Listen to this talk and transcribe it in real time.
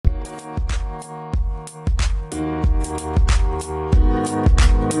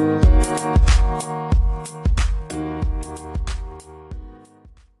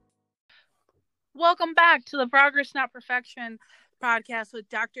Welcome back to the Progress Not Perfection podcast with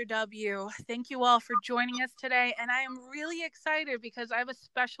Dr. W. Thank you all for joining us today. And I am really excited because I have a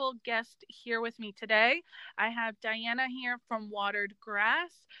special guest here with me today. I have Diana here from Watered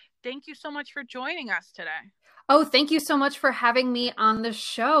Grass. Thank you so much for joining us today. Oh, thank you so much for having me on the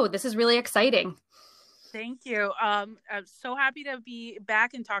show. This is really exciting. Thank you. I'm so happy to be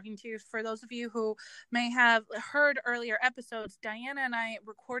back and talking to you. For those of you who may have heard earlier episodes, Diana and I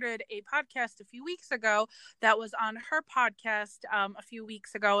recorded a podcast a few weeks ago that was on her podcast a few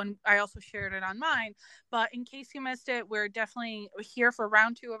weeks ago, and I also shared it on mine. But in case you missed it, we're definitely here for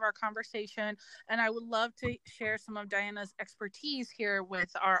round two of our conversation, and I would love to share some of Diana's expertise here with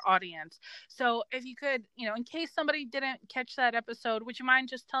our audience. So if you could, in case somebody didn't catch that episode, would you mind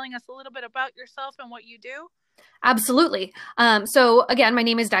just telling us a little bit about yourself and what you do? Absolutely. So again, my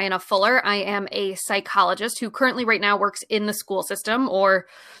name is Diana Fuller. I am a psychologist who currently right now works in the school system or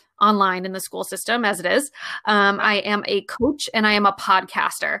online in the school system as it is. I am a coach and I am a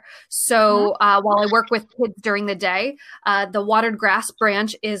podcaster. So while I work with kids during the day, the Watered Grass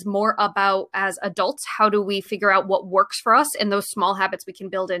branch is more about, as adults, how do we figure out what works for us and those small habits we can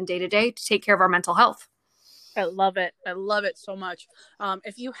build in day to day to take care of our mental health. I love it. I love it so much.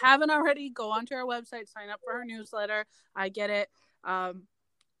 If you haven't already, go onto our website, sign up for her newsletter. I get it.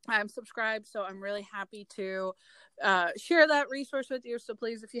 I'm subscribed, so I'm really happy to share that resource with you. So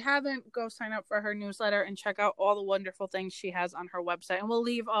please, if you haven't, go sign up for her newsletter and check out all the wonderful things she has on her website. And we'll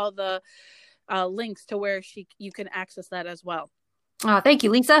leave all the links to where you can access that as well. Thank you,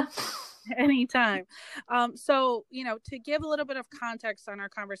 Lisa. Anytime. So, to give a little bit of context on our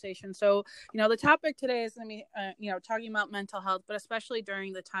conversation. So, the topic today is going to be, talking about mental health, but especially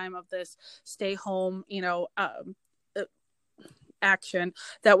during the time of this stay home, action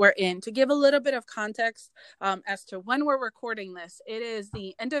that we're in. To give a little bit of context as to when we're recording this, it is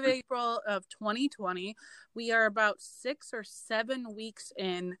the end of April of 2020. We are about 6 or 7 weeks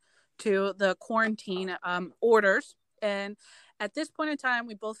in to the quarantine orders. And at this point in time,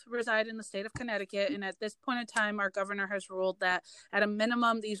 we both reside in the state of Connecticut. And at this point in time, our governor has ruled that at a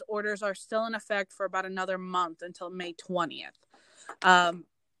minimum, these orders are still in effect for about another month until May 20th.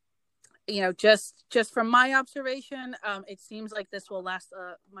 Just from my observation, it seems like this will last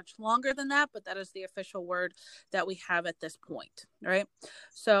much longer than that, but that is the official word that we have at this point, right?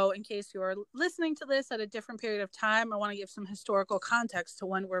 So in case you're listening to this at a different period of time, I want to give some historical context to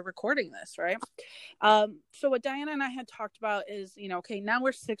when we're recording this, right? So what Diana and I had talked about is, now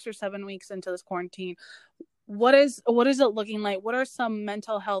we're 6 or 7 weeks into this quarantine. What is it looking like? What are some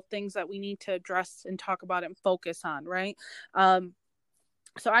mental health things that we need to address and talk about and focus on, right?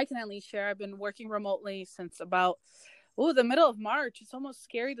 So I can at least share, I've been working remotely since about, the middle of March. It's almost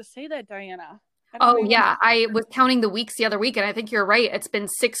scary to say that, Diana. Yeah. I was counting the weeks the other week, and I think you're right. It's been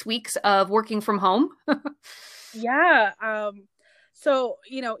 6 weeks of working from home. Yeah. So,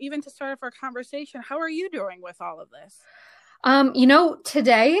 even to start off our conversation, how are you doing with all of this?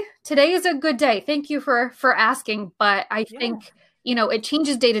 Today is a good day. Thank you for asking. But I think, it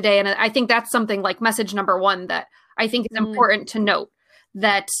changes day to day. And I think that's something like message number one that I think is important to note.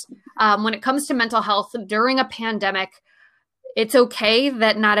 That when it comes to mental health during a pandemic, it's okay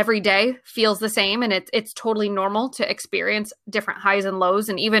that not every day feels the same. And it's totally normal to experience different highs and lows.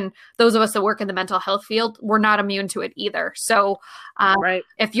 And even those of us that work in the mental health field, we're not immune to it either. So right.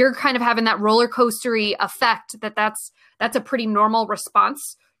 If you're kind of having that roller coastery effect, that's a pretty normal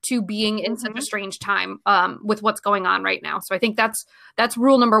response to being in such a strange time with what's going on right now. So I think that's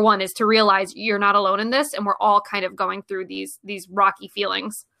rule number one, is to realize you're not alone in this, and we're all kind of going through these rocky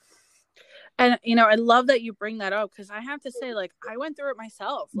feelings. And, I love that you bring that up, because I have to say, I went through it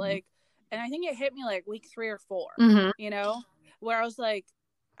myself, and I think it hit me week 3 or 4, where I was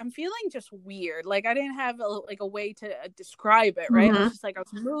I'm feeling just weird. I didn't have a way to describe it. Right. I was just I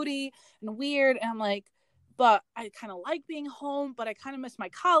was moody and weird. And I'm but I kind of like being home, but I kind of miss my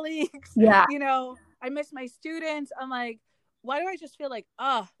colleagues. Yeah. I miss my students. I'm why do I just feel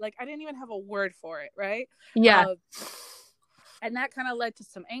I didn't even have a word for it. Right. Yeah. And that kind of led to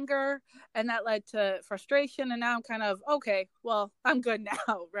some anger, and that led to frustration. And now I'm kind of, okay, well, I'm good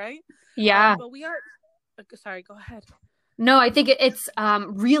now. Right. Yeah. But we are, sorry, go ahead. No, I think it's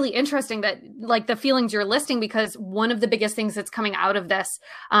really interesting that the feelings you're listing, because one of the biggest things that's coming out of this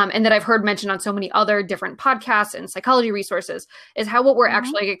and that I've heard mentioned on so many other different podcasts and psychology resources is how what we're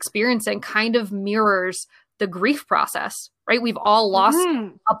actually experiencing kind of mirrors the grief process, right? We've all lost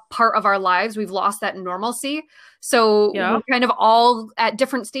a part of our lives. We've lost that normalcy. So we're kind of all at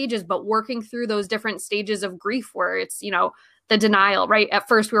different stages, but working through those different stages of grief where it's, the denial, right? At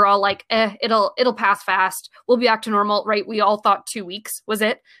first we were all like, it'll pass fast. We'll be back to normal, right? We all thought 2 weeks was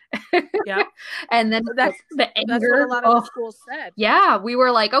it. Yeah. And then That's the anger. That's what a lot of the schools said. Yeah, we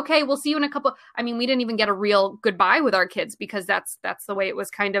were like, okay, we'll see you in a couple. I mean, we didn't even get a real goodbye with our kids because that's the way it was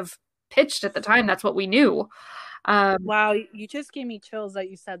kind of pitched at the time. That's what we knew. Wow, you just gave me chills that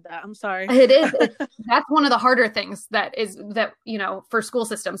you said that. I'm sorry. It is. That's one of the harder things that for school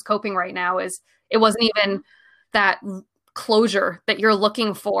systems coping right now is it wasn't even that closure that you're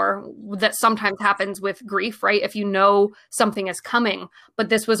looking for that sometimes happens with grief, right? If you know something is coming, but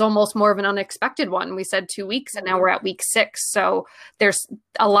this was almost more of an unexpected one. We said 2 weeks and now we're at week 6. So there's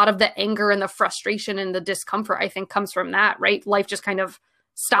a lot of the anger and the frustration and the discomfort, I think, comes from that, right? Life just kind of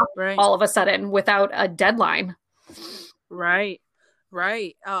stopped all of a sudden without a deadline. Right.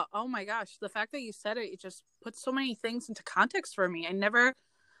 Oh my gosh. The fact that you said it just puts so many things into context for me. I never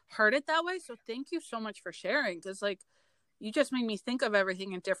heard it that way. So thank you so much for sharing. Because like, you just made me think of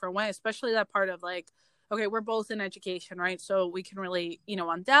everything in a different way, especially that part of like, okay, we're both in education, right? So we can really,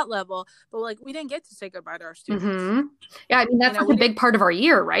 on that level, but like, we didn't get to say goodbye to our students. Mm-hmm. Yeah. I mean, that's a big part of our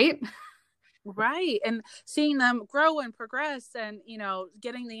year, right? Right. And seeing them grow and progress and,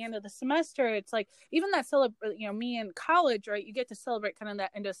 getting the end of the semester, it's like, even that me in college, right? You get to celebrate kind of that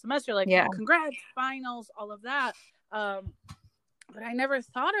end of semester, like, congrats, finals, all of that. But I never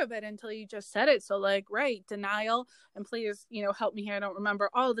thought of it until you just said it. So like, right, denial, and please, help me here. I don't remember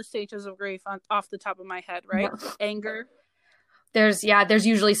all the stages of grief off the top of my head, right? Yeah. Anger. There's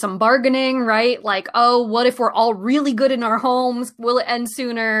usually some bargaining, right? Like, oh, what if we're all really good in our homes? Will it end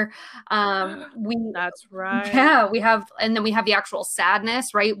sooner? That's right. Yeah, and then we have the actual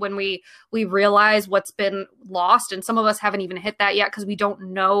sadness, right? When we realize what's been lost, and some of us haven't even hit that yet because we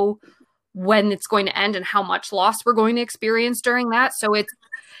don't know when it's going to end and how much loss we're going to experience during that. So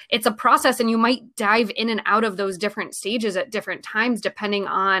it's a process, and you might dive in and out of those different stages at different times, depending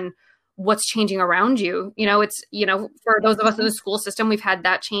on what's changing around you. It's, for those of us in the school system, we've had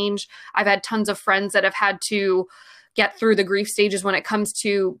that change. I've had tons of friends that have had to get through the grief stages when it comes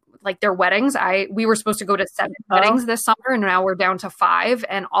to like their weddings. We were supposed to go to 7 weddings this summer, and now we're down to 5.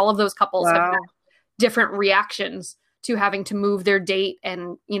 And all of those couples have had different reactions to having to move their date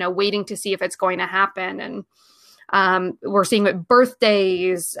and, waiting to see if it's going to happen. And we're seeing with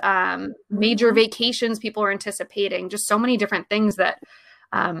birthdays, major vacations people are anticipating, just so many different things that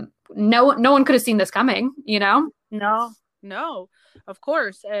no one could have seen this coming, No, of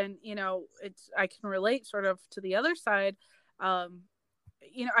course. And, I can relate sort of to the other side.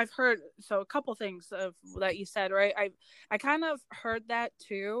 I've heard, so a couple things that you said, right? I kind of heard that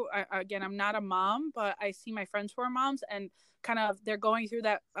too. Again, I'm not a mom, but I see my friends who are moms and kind of, they're going through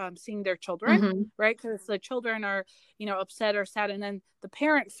that, seeing their children, right? Because the children are, upset or sad. And then the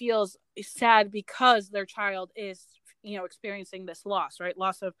parent feels sad because their child is, experiencing this loss, right?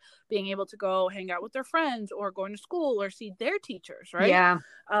 Loss of being able to go hang out with their friends or going to school or see their teachers, right? Yeah.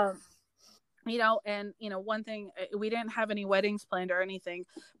 And, one thing, we didn't have any weddings planned or anything,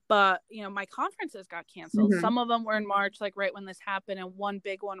 but, my conferences got canceled. Some of them were in March, like right when this happened. And one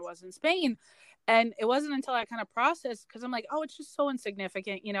big one was in Spain. And it wasn't until I kind of processed, because I'm like, oh, it's just so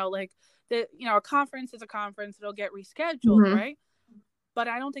insignificant, like a conference is a conference, it'll get rescheduled, right? But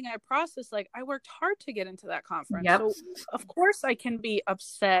I don't think I processed, like, I worked hard to get into that conference. Yep. So of course I can be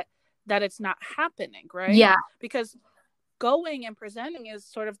upset that it's not happening, right? Yeah. Because going and presenting is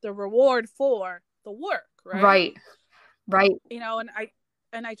sort of the reward for the work, right? Right.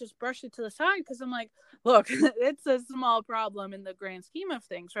 And I just brushed it to the side because I'm like, look, it's a small problem in the grand scheme of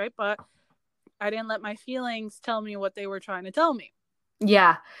things, right? But I didn't let my feelings tell me what they were trying to tell me.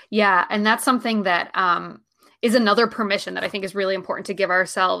 Yeah. And that's something that is another permission that I think is really important to give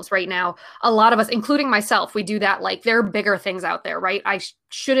ourselves right now. A lot of us, including myself, we do that. Like, there are bigger things out there, right? I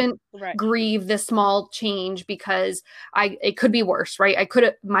shouldn't grieve this small change because it could be worse, right?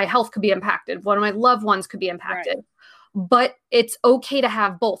 My health could be impacted. One of my loved ones could be impacted. Right. But it's okay to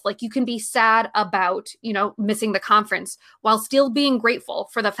have both. Like, you can be sad about, missing the conference while still being grateful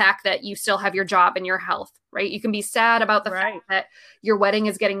for the fact that you still have your job and your health, right? You can be sad about the fact that your wedding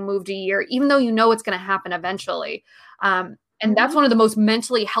is getting moved a year, even though it's going to happen eventually. And that's one of the most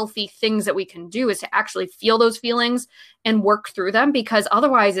mentally healthy things that we can do, is to actually feel those feelings and work through them, because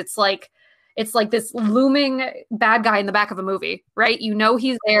otherwise it's like this looming bad guy in the back of a movie, right?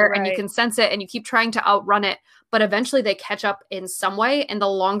 He's there and you can sense it and you keep trying to outrun it, but eventually they catch up in some way. And the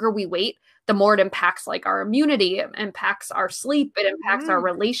longer we wait, the more it impacts like our immunity, it impacts our sleep, it impacts our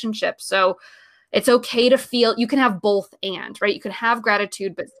relationships. So it's okay to feel, you can have both right? You can have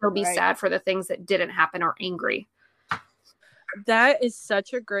gratitude, but still be sad for the things that didn't happen or angry. That is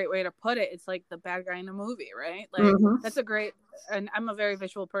such a great way to put it. It's like the bad guy in a movie, right? Like that's a great, and I'm a very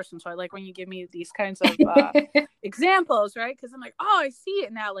visual person, so I like when you give me these kinds of examples, right? Because I'm like, oh, I see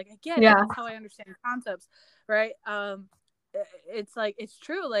it now. Like I get it. That's how I understand concepts, right? It's like, it's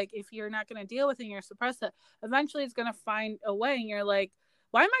true. Like if you're not going to deal with it and you're suppressed it, eventually it's going to find a way, and you're like,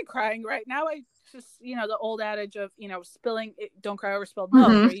 why am I crying right now? I just, the old adage of, spilling, don't cry over spilled milk,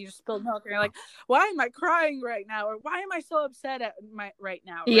 right? You just spilled milk and you're like, why am I crying right now? Or why am I so upset at right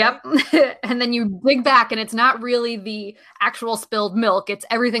now? Right? Yep. And then you dig back and it's not really the actual spilled milk. It's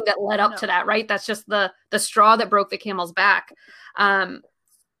everything that led up to that, right? That's just the straw that broke the camel's back.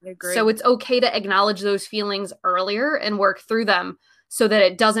 So it's okay to acknowledge those feelings earlier and work through them so that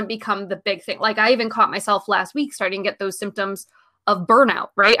it doesn't become the big thing. Like I even caught myself last week starting to get those symptoms of burnout,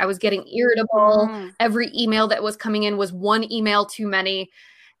 right? I was getting irritable. Every email that was coming in was one email too many.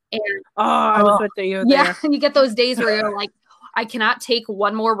 And I was with you there. And you get those days where you're like, I cannot take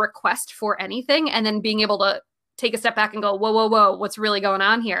one more request for anything. And then being able to take a step back and go, whoa, what's really going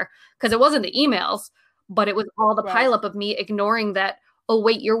on here? Because it wasn't the emails, but it was all the pileup of me ignoring that, oh,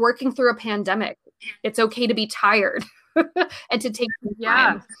 wait, you're working through a pandemic. It's okay to be tired and to take some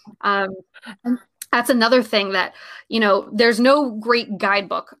time. That's another thing that, there's no great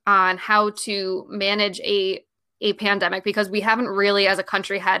guidebook on how to manage a pandemic because we haven't really, as a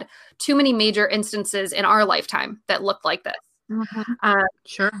country, had too many major instances in our lifetime that looked like this.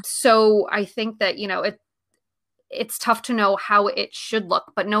 Sure. So I think that, it's tough to know how it should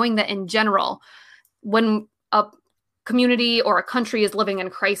look, but knowing that in general, when a community or a country is living in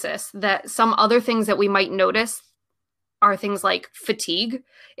crisis, that some other things that we might notice are things like fatigue.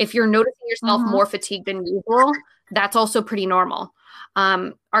 If you're noticing yourself more fatigued than usual, that's also pretty normal.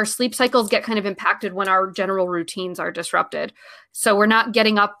 Our sleep cycles get kind of impacted when our general routines are disrupted. So we're not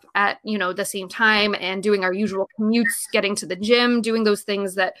getting up at, the same time and doing our usual commutes, getting to the gym, doing those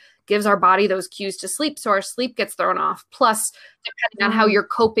things that gives our body those cues to sleep. So our sleep gets thrown off. Plus, depending on how you're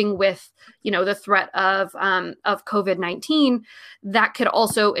coping with, the threat of COVID-19, that could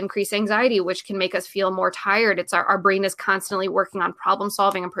also increase anxiety, which can make us feel more tired. It's our brain is constantly working on problem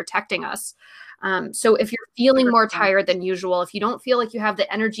solving and protecting us. So if you're feeling more tired than usual, if you don't feel like you have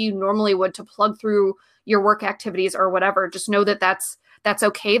the energy you normally would to plug through your work activities or whatever, just know that that's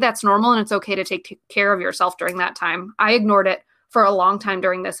okay. That's normal. And it's okay to take care of yourself during that time. I ignored it for a long time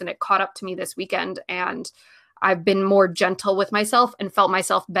during this, and it caught up to me this weekend. And I've been more gentle with myself and felt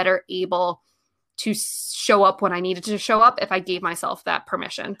myself better able to show up when I needed to show up if I gave myself that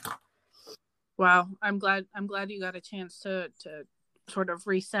permission. Wow. I'm glad you got a chance to sort of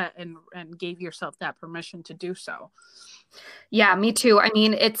reset and gave yourself that permission to do so. Yeah, me too. I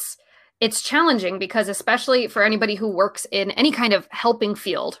mean, it's challenging because especially for anybody who works in any kind of helping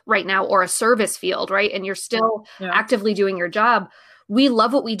field right now or a service field, right? And you're still actively doing your job. We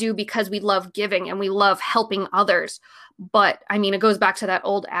love what we do because we love giving and we love helping others. But I mean, it goes back to that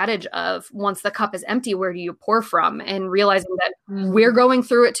old adage of once the cup is empty, where do you pour from? And realizing that we're going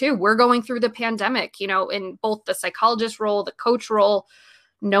through it too. We're going through the pandemic, in both the psychologist role, the coach role,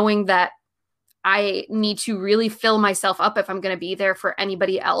 knowing that I need to really fill myself up if I'm going to be there for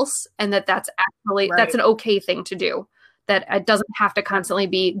anybody else. And that's actually, that's an okay thing to do. That it doesn't have to constantly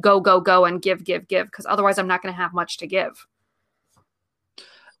be go, go, go and give, because otherwise I'm not going to have much to give.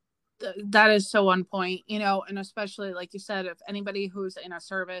 That is so on point, and especially like you said, if anybody who's in a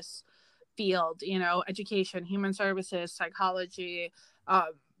service field, education, human services, psychology,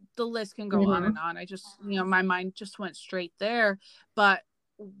 the list can go on and on. I just, my mind just went straight there. But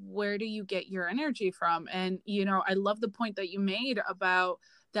where do you get your energy from? And, I love the point that you made about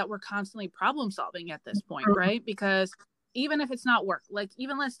that we're constantly problem solving at this point, right? Because even if it's not work, like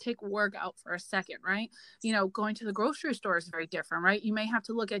even let's take work out for a second, right? Going to the grocery store is very different, right? You may have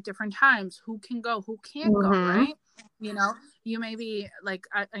to look at different times, who can go, who can't go, right? You may be like,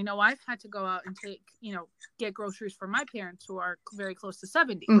 I know I've had to go out and take, get groceries for my parents who are very close to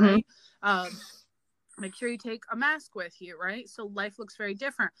 70, right? Make sure you take a mask with you, right? So life looks very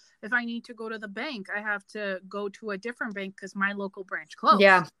different. If I need to go to the bank, I have to go to a different bank because my local branch closed.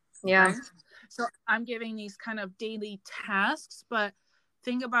 Yeah. Right? So I'm giving these kind of daily tasks, but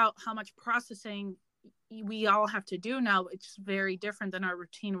think about how much processing we all have to do now. It's very different than our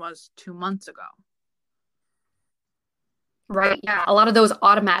routine was 2 months ago. Right. Yeah. A lot of those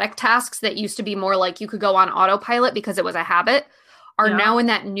automatic tasks that used to be more like you could go on autopilot because it was a habit are now in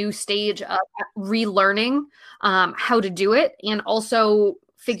that new stage of relearning how to do it and also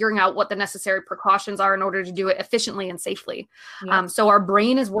figuring out what the necessary precautions are in order to do it efficiently and safely. So our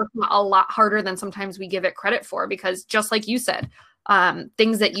brain is working a lot harder than sometimes we give it credit for, because just like you said,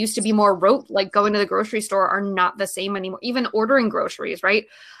 Things that used to be more rote, like going to the grocery store, are not the same anymore. Even ordering groceries, right?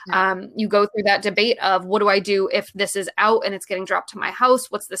 Yeah. You go through that debate of, what do I do if this is out and it's getting dropped to my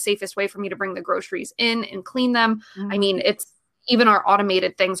house? What's the safest way for me to bring the groceries in and clean them? I mean, it's even our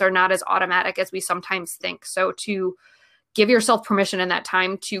automated things are not as automatic as we sometimes think. So to give yourself permission in that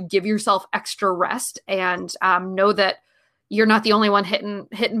time to give yourself extra rest, and know that you're not the only one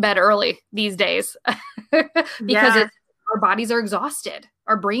hitting bed early these days, because our bodies are exhausted.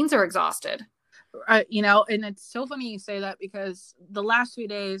 Our brains are exhausted. You know, and it's so funny you say that, because the last few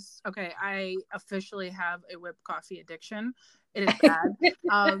days, okay, I officially have a whipped coffee addiction. It is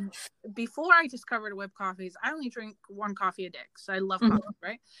bad. Before I discovered whipped coffees, I only drink one coffee a day, so I love coffee,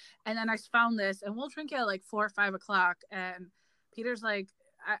 right? And then I found this, and we'll drink it at like 4 or 5 o'clock. And Peter's like,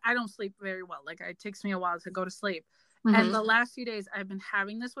 I don't sleep very well. Like, it takes me a while to go to sleep. And the last few days, I've been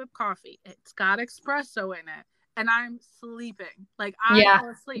having this whipped coffee. It's got espresso in it, and I'm sleeping. Like, I fall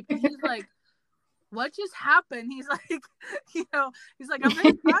asleep, and he's like, what just happened? He's like, you know, he's like, I'm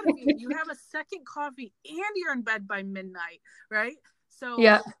very proud of you. You have a second coffee and you're in bed by midnight, right? So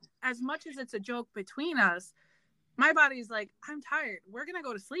as much as it's a joke between us, my body's like, I'm tired. We're going to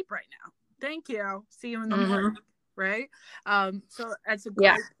go to sleep right now. Thank you. See you in the morning, right? So that's a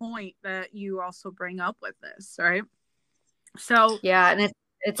great point that you also bring up with this, right? So and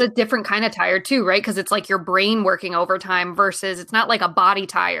it's a different kind of tired too, right? Because it's like your brain working overtime versus it's not like a body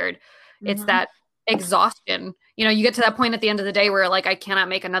tired. It's that exhaustion. You know, you get to that point at the end of the day where like, I cannot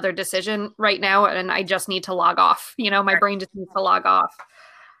make another decision right now, and I just need to log off. You know, my brain just needs to log off.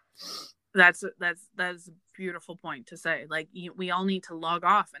 That's a beautiful point to say. Like, we all need to log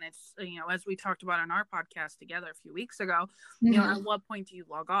off. And it's, you know, as we talked about on our podcast together a few weeks ago, you know, at what point do you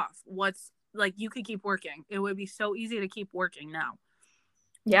log off? What's like, you could keep working. It would be so easy to keep working now.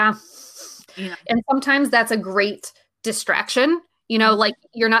 Yeah. You know? And sometimes that's a great distraction. You know, like,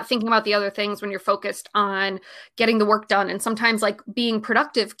 you're not thinking about the other things when you're focused on getting the work done. And sometimes like being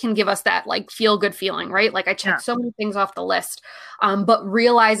productive can give us that like feel good feeling, right? Like, I checked so many things off the list, but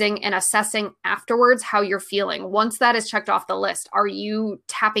realizing and assessing afterwards how you're feeling. Once that is checked off the list, are you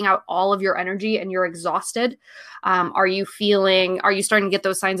tapping out all of your energy and you're exhausted? Are you starting to get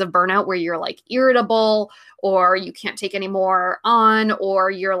those signs of burnout where you're like irritable, or you can't take any more on,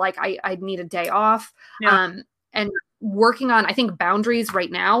 or you're like, I need a day off. And working on, I think boundaries right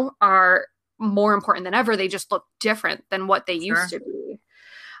now are more important than ever. They just look different than what they used to be.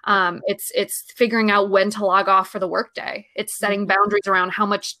 It's figuring out when to log off for the workday. It's setting boundaries around how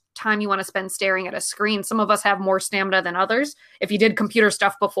much time you want to spend staring at a screen. Some of us have more stamina than others. If you did computer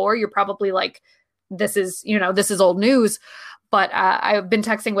stuff before, you're probably like, this is old news. But I've been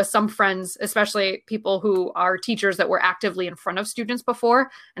texting with some friends, especially people who are teachers that were actively in front of students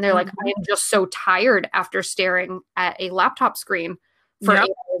before. And they're like, I am just so tired after staring at a laptop screen for 8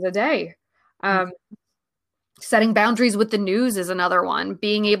 hours a day. Setting boundaries with the news is another one.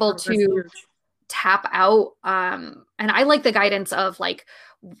 Being able to tap out. And I like the guidance of like,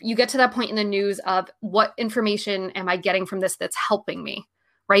 you get to that point in the news of, what information am I getting from this that's helping me?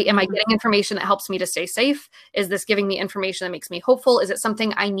 Right? Am I getting information that helps me to stay safe? Is this giving me information that makes me hopeful? Is it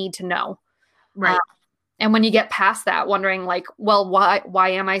something I need to know? Right. And when you get past that, wondering like, well, why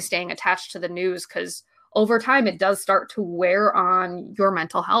am I staying attached to the news? Because over time, it does start to wear on your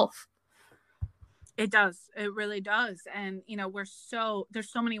mental health. It does. It really does. And, you know,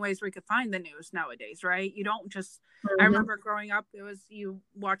 there's so many ways we could find the news nowadays, right? You don't just, I remember growing up, it was, you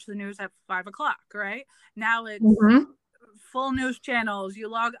watch the news at 5 o'clock, right? Now it's full news channels. You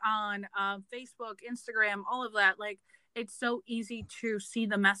log on Facebook, Instagram, all of that. Like, it's so easy to see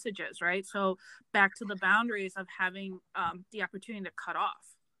the messages, right? So back to the boundaries of having the opportunity to cut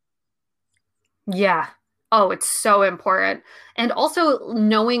off. Yeah. Oh, it's so important. And also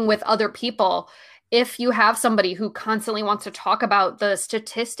knowing with other people, if you have somebody who constantly wants to talk about the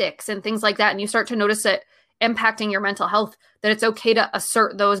statistics and things like that, and you start to notice it impacting your mental health, that it's okay to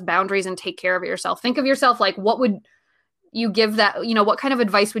assert those boundaries and take care of yourself. Think of yourself like, what would you give that, you know, what kind of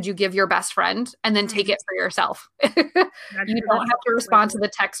advice would you give your best friend, and then take it for yourself? You don't have to respond to the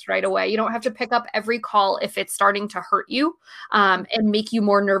text right away. You don't have to pick up every call if it's starting to hurt you and make you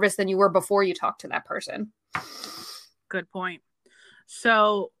more nervous than you were before you talked to that person. Good point.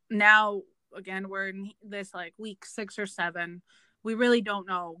 So now, again, we're in this like week 6 or 7. We really don't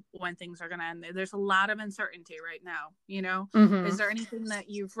know when things are going to end. There's a lot of uncertainty right now, you know? Is there anything that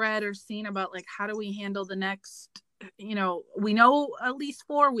you've read or seen about like, how do we handle the next, you know, we know at least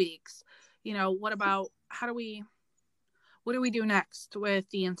 4 weeks, you know, what do we do next with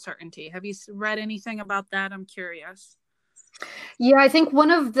the uncertainty? Have you read anything about that? I'm curious. Yeah, I think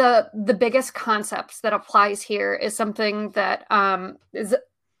one of the biggest concepts that applies here is something that is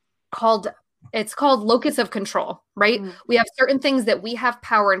called it's called locus of control, right? Mm, We have certain things that we have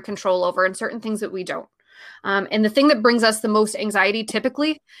power and control over and certain things that we don't. And the thing that brings us the most anxiety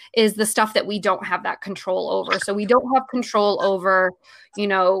typically is the stuff that we don't have that control over. So we don't have control over,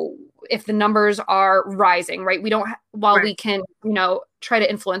 if the numbers are rising, right? We don't, while right. we can, try to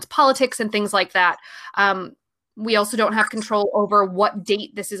influence politics and things like that. We also don't have control over what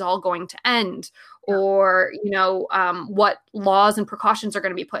date this is all going to end, Yeah. or what laws and precautions are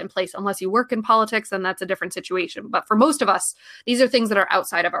going to be put in place. Unless you work in politics, then that's a different situation. But for most of us, these are things that are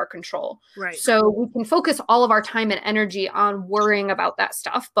outside of our control. Right. So we can focus all of our time and energy on worrying about that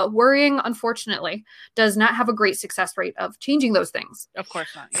stuff. But worrying, unfortunately, does not have a great success rate of changing those things. Of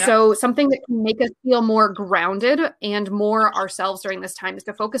course not. Yeah. So something that can make us feel more grounded and more ourselves during this time is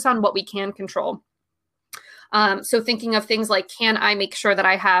to focus on what we can control. So thinking of things like, can I make sure that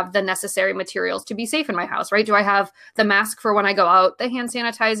I have the necessary materials to be safe in my house, right? Do I have the mask for when I go out, the hand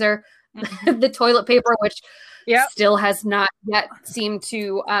sanitizer, the toilet paper, which still has not yet seemed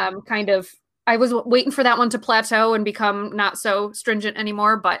to I was waiting for that one to plateau and become not so stringent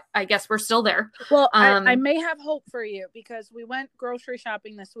anymore, but I guess we're still there. Well, I may have hope for you, because we went grocery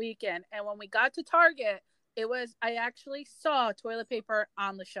shopping this weekend, and when we got to Target, I actually saw toilet paper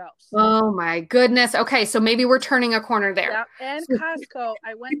on the shelves. Oh my goodness. Okay, so maybe we're turning a corner there. Yeah, and Costco,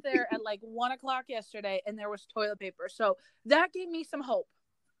 I went there at like 1:00 yesterday, and there was toilet paper. So that gave me some hope.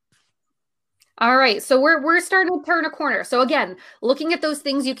 All right, so we're starting to turn a corner. So again, looking at those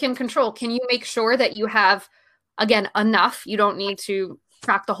things you can control, can you make sure that you have, again, enough? You don't need to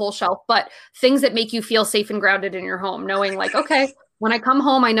track the whole shelf, but things that make you feel safe and grounded in your home, knowing like, okay, when I come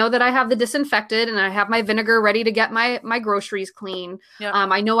home, I know that I have the disinfected and I have my vinegar ready to get my groceries clean. Yep.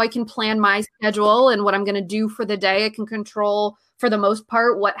 I know I can plan my schedule and what I'm going to do for the day. I can control, for the most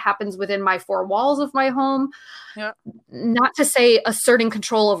part, what happens within my four walls of my home. Yep. Not to say asserting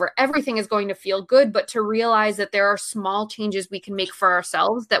control over everything is going to feel good, but to realize that there are small changes we can make for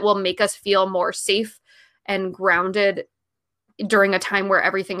ourselves that will make us feel more safe and grounded during a time where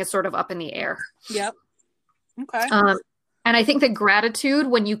everything is sort of up in the air. Yep. Okay. And I think that gratitude,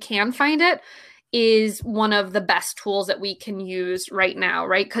 when you can find it, is one of the best tools that we can use right now,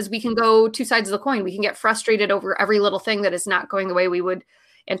 right? Because we can go two sides of the coin. We can get frustrated over every little thing that is not going the way we would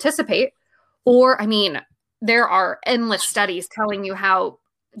anticipate. Or, there are endless studies telling you how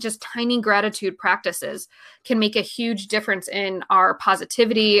just tiny gratitude practices can make a huge difference in our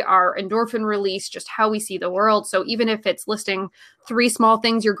positivity, our endorphin release, just how we see the world. So even if it's listing 3 small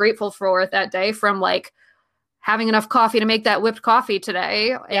things you're grateful for that day, from like having enough coffee to make that whipped coffee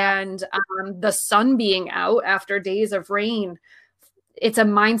today, and the sun being out after days of rain, it's a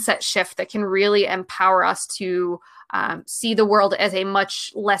mindset shift that can really empower us to see the world as a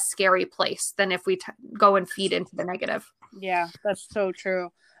much less scary place than if we go and feed into the negative. Yeah, that's so true.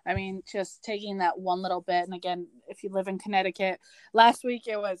 Just taking that one little bit. And again, if you live in Connecticut, I think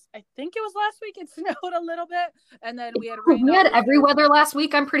it was last week, it snowed a little bit, and then we had rain. We had every weather last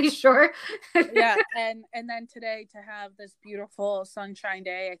week, I'm pretty sure. Yeah. And then today, to have this beautiful sunshine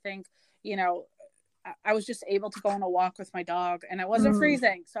day, I think, I was just able to go on a walk with my dog, and I wasn't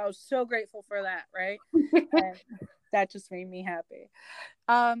freezing. So I was so grateful for that. Right. And that just made me happy.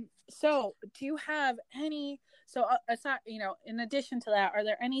 So do you have any, aside, in addition to that, is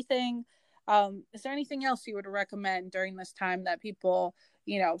there anything else you would recommend during this time that people,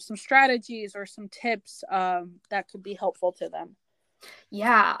 some strategies or some tips, that could be helpful to them?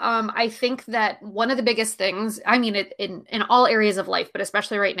 Yeah, I think that one of the biggest things, in all areas of life, but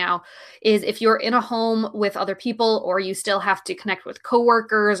especially right now, is if you're in a home with other people, or you still have to connect with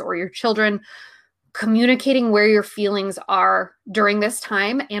coworkers or your children, communicating where your feelings are during this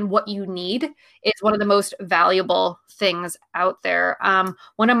time and what you need is one of the most valuable things out there.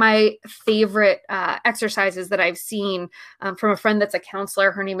 One of my favorite exercises that I've seen from a friend that's a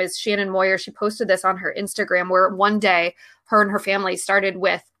counselor, her name is Shannon Moyer. She posted this on her Instagram, where one day her and her family started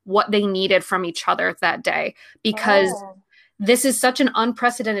with what they needed from each other that day, because this is such an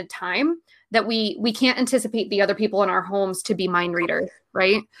unprecedented time that we can't anticipate the other people in our homes to be mind readers,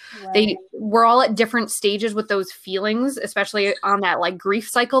 right? We're all at different stages with those feelings, especially on that like grief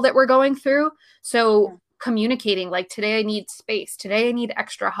cycle that we're going through. So communicating, like, today I need space, today I need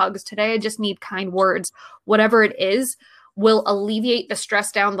extra hugs, today I just need kind words, whatever it is, will alleviate the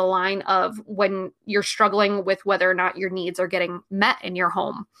stress down the line of when you're struggling with whether or not your needs are getting met in your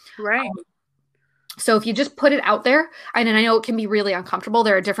home. Right. So if you just put it out there, and I know it can be really uncomfortable,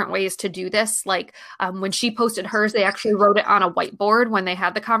 there are different ways to do this. Like when she posted hers, they actually wrote it on a whiteboard when they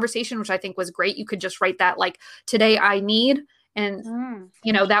had the conversation, which I think was great. You could just write that like, today I need, and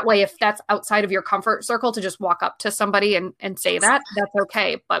that way, if that's outside of your comfort circle to just walk up to somebody and say that, that's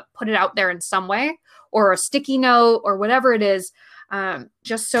okay. But put it out there in some way, or a sticky note or whatever it is,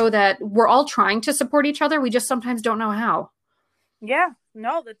 just so that we're all trying to support each other. We just sometimes don't know how. Yeah,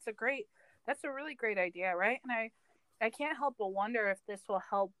 no, that's a really great idea, right? And I can't help but wonder if this will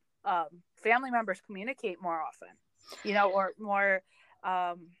help family members communicate more often, or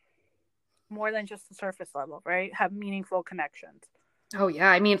more than just the surface level, right? Have meaningful connections. Oh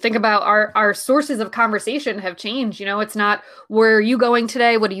yeah. I mean, think about our sources of conversation have changed. It's not, where are you going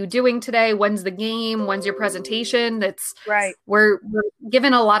today? What are you doing today? When's the game? When's your presentation? That's right. We're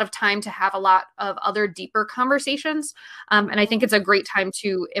given a lot of time to have a lot of other deeper conversations. And I think it's a great time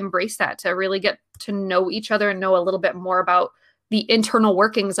to embrace that, to really get to know each other and know a little bit more about the internal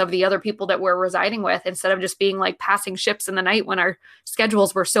workings of the other people that we're residing with, instead of just being like passing ships in the night when our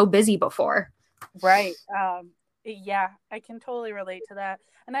schedules were so busy before. Right. Yeah, I can totally relate to that.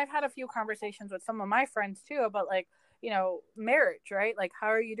 And I've had a few conversations with some of my friends too about like, marriage, right? Like, how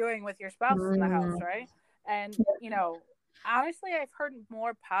are you doing with your spouse in the house, right? And, honestly, I've heard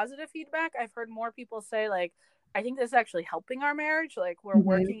more positive feedback. I've heard more people say like, I think this is actually helping our marriage. Like we're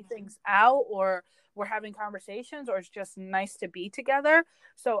working things out, or we're having conversations, or it's just nice to be together.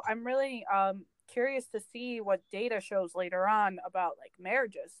 So I'm really curious to see what data shows later on about like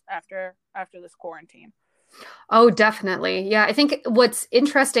marriages after this quarantine. Oh, definitely. Yeah. I think what's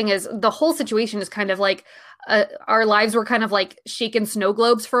interesting is the whole situation is kind of like our lives were kind of like shaken snow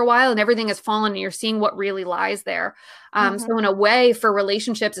globes for a while, and everything has fallen, and you're seeing what really lies there. So in a way, for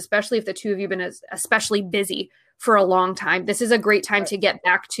relationships, especially if the two of you have been especially busy for a long time, this is a great time to get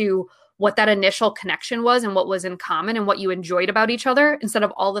back to what that initial connection was and what was in common and what you enjoyed about each other, instead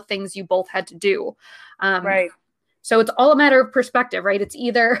of all the things you both had to do. Right. So it's all a matter of perspective, right? It's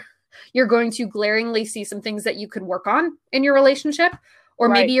either you're going to glaringly see some things that you could work on in your relationship, or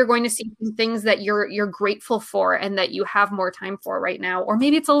maybe you're going to see some things that you're grateful for and that you have more time for right now, or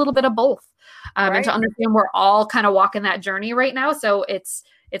maybe it's a little bit of both. And to understand we're all kind of walking that journey right now, so it's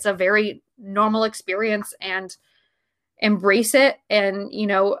a very normal experience, and embrace it. And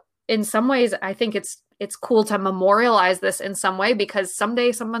in some ways, I think it's cool to memorialize this in some way, because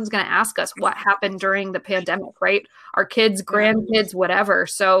someday someone's going to ask us what happened during the pandemic, right? Our kids, grandkids, whatever.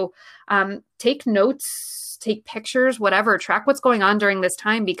 So take notes, take pictures, whatever, track what's going on during this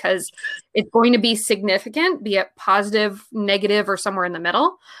time, because it's going to be significant, be it positive, negative, or somewhere in the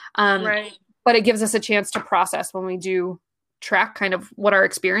middle. But it gives us a chance to process when we do track kind of what our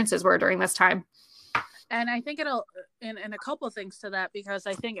experiences were during this time. And I think it'll, in a couple of things to that, because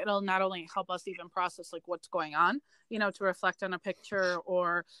I think it'll not only help us even process like what's going on, to reflect on a picture,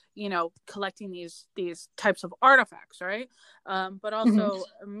 or, collecting these types of artifacts, right? But also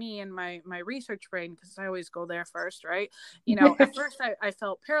me and my research brain, because I always go there first, right? At first I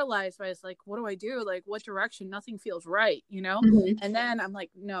felt paralyzed. I was like, what do I do? Like, what direction? Nothing feels right, And then I'm like,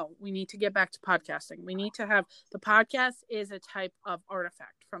 no, we need to get back to podcasting. We need to have, the podcast is a type of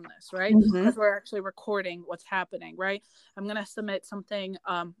artifact from this, right? Because we're actually recording what's happening, right? I'm going to submit something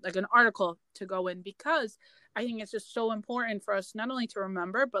like an article to go in, because I think it's just so important for us not only to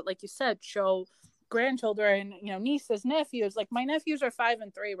remember, but like you said, show grandchildren, nieces, nephews. Like my nephews are 5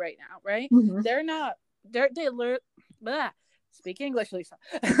 and 3 right now, right? They're not, they learn, speak English, Lisa.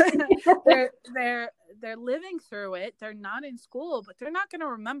 they're living through it. They're not in school, but they're not going to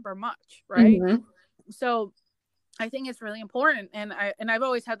remember much, right? So I think it's really important, and I've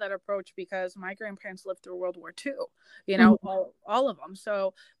always had that approach, because my grandparents lived through World War II, all of them.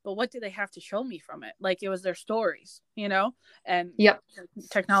 So, but what do they have to show me from it? Like, it was their stories, and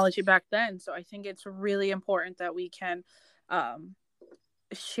technology back then. So I think it's really important that we can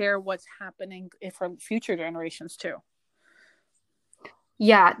share what's happening for future generations too.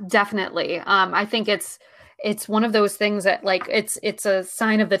 Yeah, definitely. I think it's one of those things that like it's a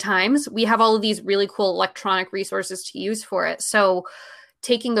sign of the times. We have all of these really cool electronic resources to use for it. So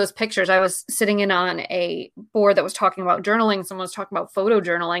taking those pictures, I was sitting in on a board that was talking about journaling. Someone was talking about photo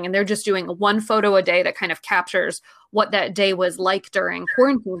journaling, and they're just doing one photo a day that kind of captures what that day was like during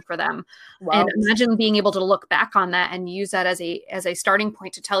quarantine for them. Wow. And imagine being able to look back on that and use that as a starting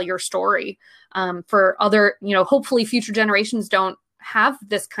point to tell your story for other, hopefully future generations don't have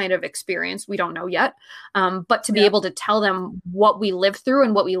this kind of experience. We don't know yet. But to be able to tell them what we lived through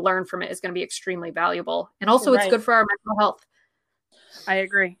and what we learned from it is going to be extremely valuable. And also it's good for our mental health. I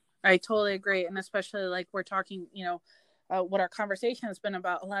agree. I totally agree. And especially like we're talking, what our conversation has been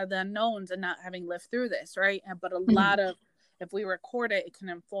about, a lot of the unknowns and not having lived through this, right? But a Mhm. lot of, if we record it, it can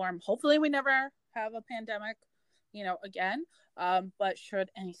inform. Hopefully, we never have a pandemic, again. But should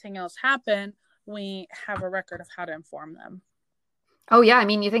anything else happen, we have a record of how to inform them. Oh yeah, I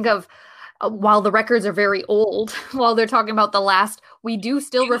mean, you think of while the records are very old, while they're talking about the last, we do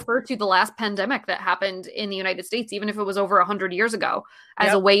still refer to the last pandemic that happened in the United States, even if it was over 100 years ago,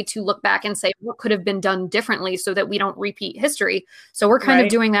 as a Yep. way to look back and say what could have been done differently so that we don't repeat history. So we're kind of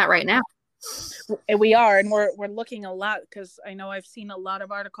Right. doing that right now. We are, and we're looking a lot, because I know I've seen a lot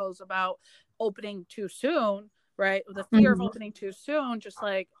of articles about opening too soon, right? The fear of Mhm. opening too soon, just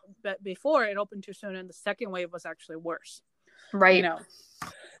like before it opened too soon, and the second wave was actually worse, you Right. know.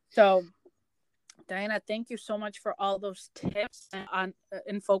 So Diana, thank you so much for all those tips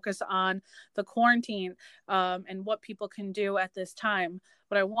and focus on the quarantine, and what people can do at this time.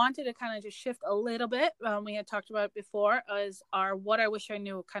 But I wanted to kind of just shift a little bit. We had talked about it before, is our "What I Wish I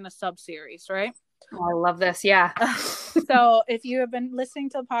Knew" kind of sub series, right? Oh, I love this. Yeah. So if you have been listening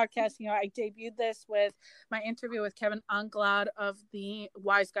to the podcast, I debuted this with my interview with Kevin Anglad of the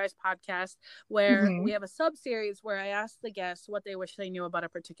Wise Guys podcast, where we Mhm. have a sub series where I asked the guests what they wish they knew about a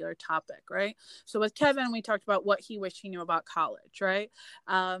particular topic, right? So with Kevin, we talked about what he wished he knew about college, right?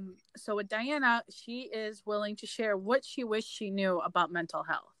 So with Diana, she is willing to share what she wished she knew about mental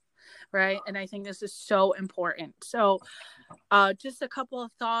health, right? And I think this is so important. So just a couple of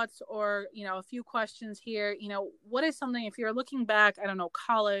thoughts, or a few questions here. What is something, if you're looking back, I don't know,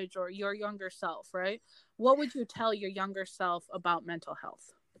 college or your younger self, right? What would you tell your younger self about mental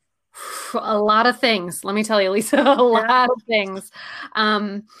health? A lot of things. Let me tell you, Lisa, a Yeah. lot of things.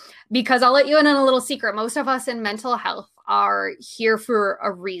 Um, because I'll let you in on a little secret. Most of us in mental health are here for a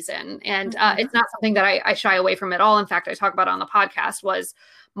reason. And Mm-hmm. it's not something that I shy away from at all. In fact, I talk about it on the podcast, was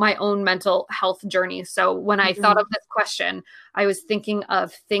my own mental health journey. So when I thought Mm-hmm. of this question, I was thinking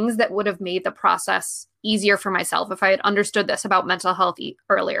of things that would have made the process easier for myself if I had understood this about mental health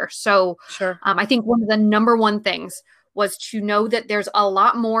earlier. So Sure. I think one of the number one things was to know that there's a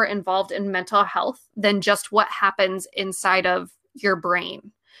lot more involved in mental health than just what happens inside of your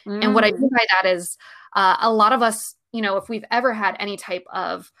brain. And what I Mm. mean by that is a lot of us, if we've ever had any type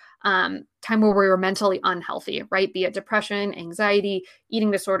of time where we were mentally unhealthy, right? Be it depression, anxiety,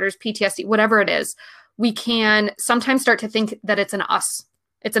 eating disorders, PTSD, whatever it is, we can sometimes start to think that it's an us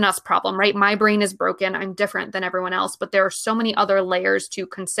problem, right? My brain is broken. I'm different than everyone else, but there are so many other layers to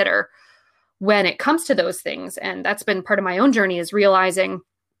consider when it comes to those things. And that's been part of my own journey, is realizing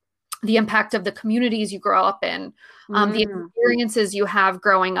the impact of the communities you grow up in, the Mm. experiences you have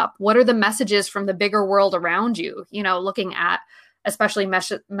growing up. What are the messages from the bigger world around you? Looking at especially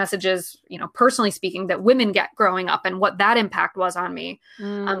messages, personally speaking, that women get growing up and what that impact was on me. So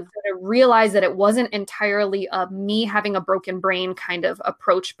Mm. to realize that it wasn't entirely a me having a broken brain kind of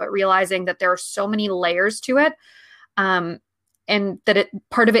approach, but realizing that there are so many layers to it. Um, and that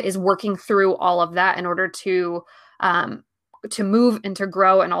part of it is working through all of that in order to move and to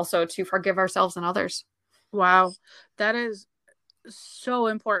grow, and also to forgive ourselves and others. Wow, that is so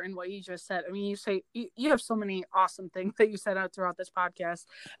important what you just said. I mean, you have so many awesome things that you said out throughout this podcast.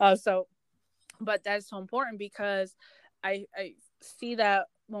 But that's so important, because I see that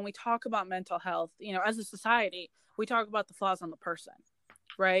when we talk about mental health, as a society, we talk about the flaws on the person,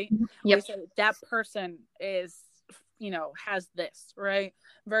 right? We Yep. say that person is, has this, right?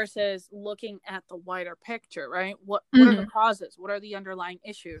 Versus looking at the wider picture, right? What are the Mhm. causes? What are the underlying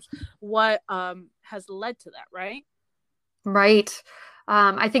issues? What has led to that, right? Right.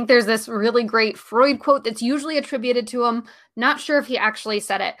 I think there's this really great Freud quote that's usually attributed to him. Not sure if he actually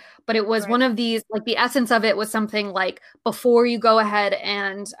said it, but it was Right. one of these, like the essence of it was something like, before you go ahead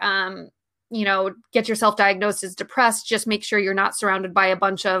and, get yourself diagnosed as depressed, just make sure you're not surrounded by a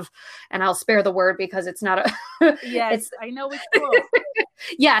bunch of, and I'll spare the word because it's not Yes, it's, I know which quote.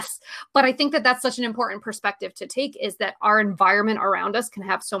 yes. But I think that that's such an important perspective to take, is that our environment around us can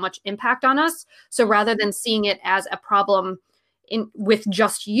have so much impact on us. So rather than seeing it as a problem with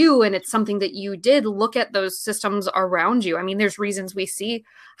just you, and it's something that you did, look at those systems around you. I mean, there's reasons we see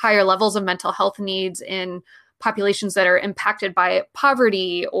higher levels of mental health needs in populations that are impacted by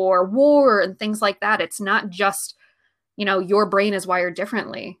poverty or war and things like that. It's not just, your brain is wired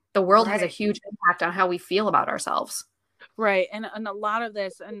differently. The world has a Right. huge impact on how we feel about ourselves. Right. And a lot of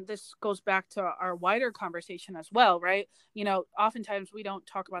this, and this goes back to our wider conversation as well, right? Oftentimes we don't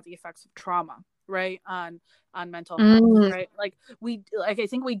talk about the effects of trauma, right? On mental health, Mm, right? Like I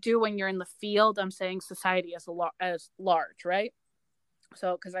think we do when you're in the field. I'm saying society as large, right?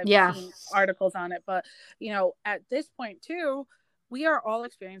 So because I've yeah. seen articles on it, but at this point too, we are all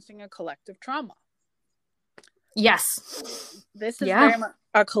experiencing a collective trauma. Yes. This is Yeah. very much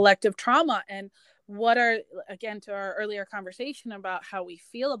a collective trauma. And what are, again, to our earlier conversation about how we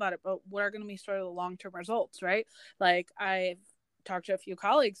feel about it, but what are going to be sort of the long-term results, right? Like, I've talked to a few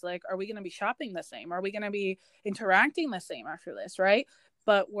colleagues, like, are we going to be shopping the same? Are we going to be interacting the same after this, right?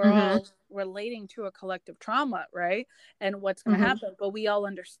 But we're all relating to a collective trauma, right? And what's going to happen. But we all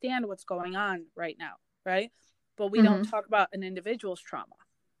understand what's going on right now, right? But we don't talk about an individual's trauma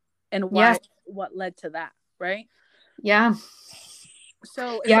and why, what led to that, right? Yeah.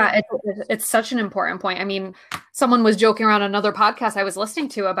 So it's such an important point. I mean, someone was joking around another podcast I was listening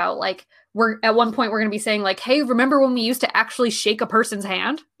to about, like, we're at one point we're going to be saying, like, hey, remember when we used to actually shake a person's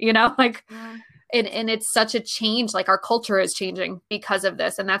hand, like, and it's such a change. Like, our culture is changing because of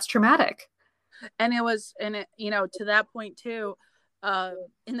this, and that's traumatic. And to that point too,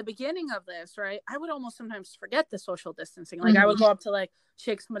 in the beginning of this, right, I would almost sometimes forget the social distancing. Like, I would go up to, like,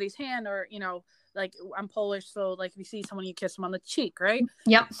 shake somebody's hand, or, like, I'm Polish, so, like, if you see someone, you kiss them on the cheek, right?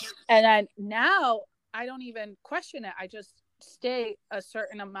 Yep. And then now I don't even question it. I just stay a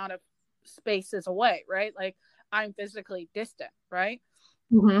certain amount of spaces away, right? Like, I'm physically distant, right?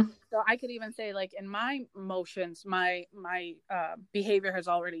 So I could even say, like, in my emotions, my behavior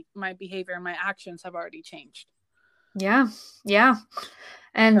my behavior and my actions have already changed. Yeah.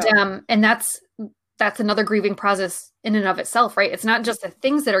 And that's another grieving process in and of itself, right? It's not just the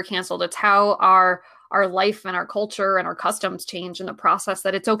things that are canceled, it's how our life and our culture and our customs change in the process,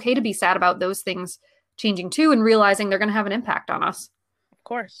 that it's okay to be sad about those things changing too, and realizing they're going to have an impact on us. Of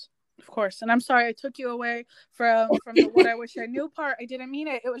course. And I'm sorry I took you away from the what I wish I knew part. I didn't mean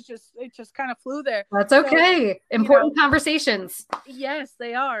it. It just kind of flew there. That's okay. So, important conversations. Yes,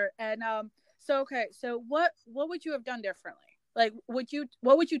 they are. And so what would you have done differently? Like,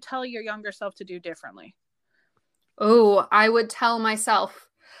 what would you tell your younger self to do differently? Oh, I would tell myself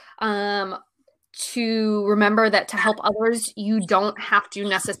to remember that to help others, you don't have to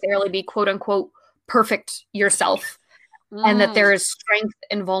necessarily be quote unquote perfect yourself. And that there is strength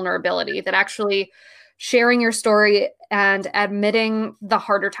in vulnerability, that actually sharing your story and admitting the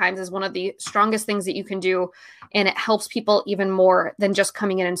harder times is one of the strongest things that you can do. And it helps people even more than just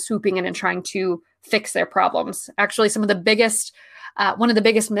coming in and swooping in and trying to fix their problems. Actually, one of the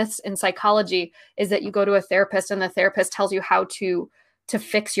biggest myths in psychology is that you go to a therapist and the therapist tells you how to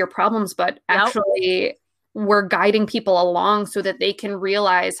fix your problems. But actually, we're guiding people along so that they can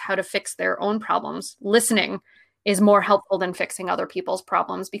realize how to fix their own problems. Listening is more helpful than fixing other people's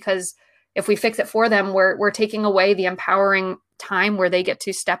problems, because if we fix it for them, we're taking away the empowering time where they get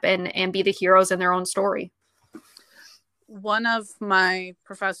to step in and be the heroes in their own story. One of my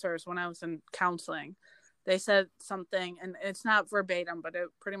professors, when I was in counseling, they said something, and it's not verbatim, but it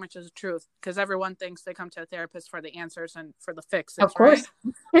pretty much is the truth, because everyone thinks they come to a therapist for the answers and for the fixes. Of course.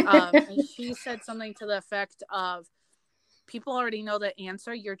 Right? And she said something to the effect of, people already know the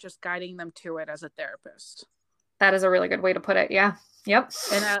answer, you're just guiding them to it as a therapist. That is a really good way to put it. Yeah. Yep.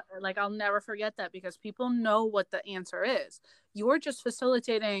 And I'll never forget that, because people know what the answer is. You're just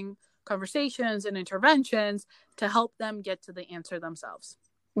facilitating conversations and interventions to help them get to the answer themselves.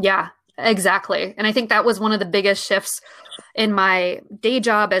 Yeah, exactly. And I think that was one of the biggest shifts in my day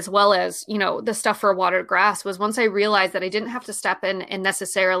job, as well as, the stuff for Watered Grass, was once I realized that I didn't have to step in and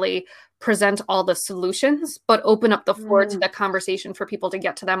necessarily present all the solutions, but open up the floor to the conversation for people to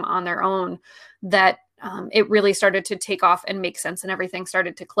get to them on their own, that it really started to take off and make sense, and everything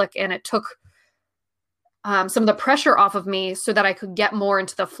started to click. And it took some of the pressure off of me so that I could get more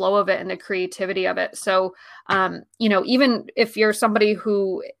into the flow of it and the creativity of it. So, even if you're somebody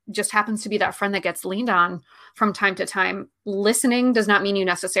who just happens to be that friend that gets leaned on from time to time, listening does not mean you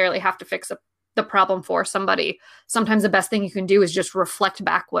necessarily have to fix the problem for somebody. Sometimes the best thing you can do is just reflect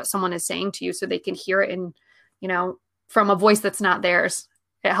back what someone is saying to you so they can hear it in, from a voice that's not theirs.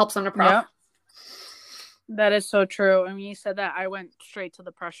 It helps them to process. Yep. That is so true. I mean, you said that, I went straight to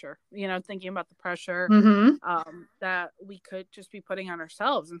the pressure, thinking about the pressure that we could just be putting on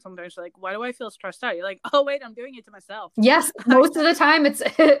ourselves. And sometimes you're like, why do I feel stressed out? You're like, oh, wait, I'm doing it to myself. Yes. Most of the time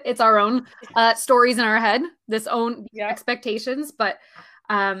it's our own stories in our head, expectations. But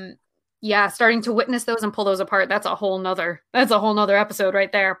starting to witness those and pull those apart, that's a whole nother episode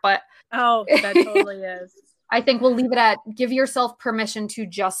right there. But oh, that totally is. I think we'll leave it at, give yourself permission to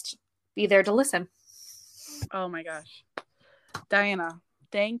just be there to listen. Oh my gosh. Diana,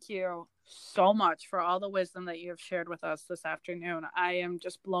 thank you so much for all the wisdom that you have shared with us this afternoon. I am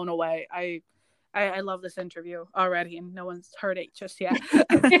just blown away. I love this interview already, and no one's heard it just yet.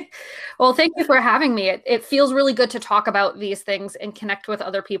 Well, thank you for having me. It feels really good to talk about these things and connect with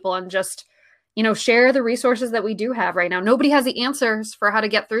other people, and just, share the resources that we do have right now. Nobody has the answers for how to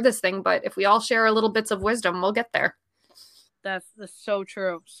get through this thing, but if we all share a little bits of wisdom, we'll get there. That's so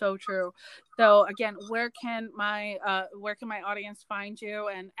true. So true. So again, where can my audience find you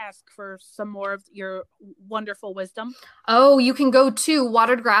and ask for some more of your wonderful wisdom? Oh, you can go to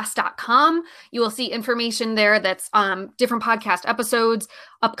wateredgrass.com. You will see information there that's different podcast episodes,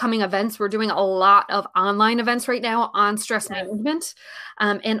 upcoming events. We're doing a lot of online events right now on stress management,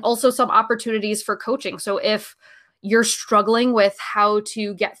 and also some opportunities for coaching. So if you're struggling with how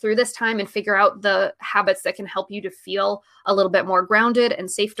to get through this time and figure out the habits that can help you to feel a little bit more grounded and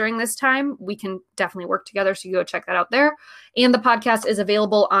safe during this time, we can definitely work together. So you go check that out there. And the podcast is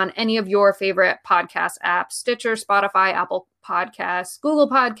available on any of your favorite podcast apps: Stitcher, Spotify, Apple Podcasts, Google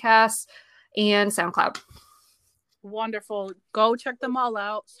Podcasts, and SoundCloud. Wonderful. Go check them all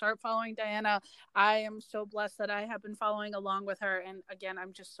out. Start following Diana. I am so blessed that I have been following along with her. And again,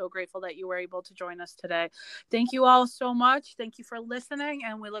 I'm just so grateful that you were able to join us today. Thank you all so much. Thank you for listening,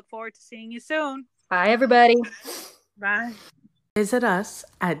 and we look forward to seeing you soon. Bye, everybody. Bye. Visit us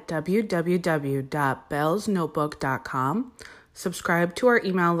at www.bellsnotebook.com. Subscribe to our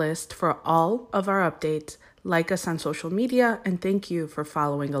email list for all of our updates. Like us on social media, and thank you for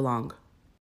following along.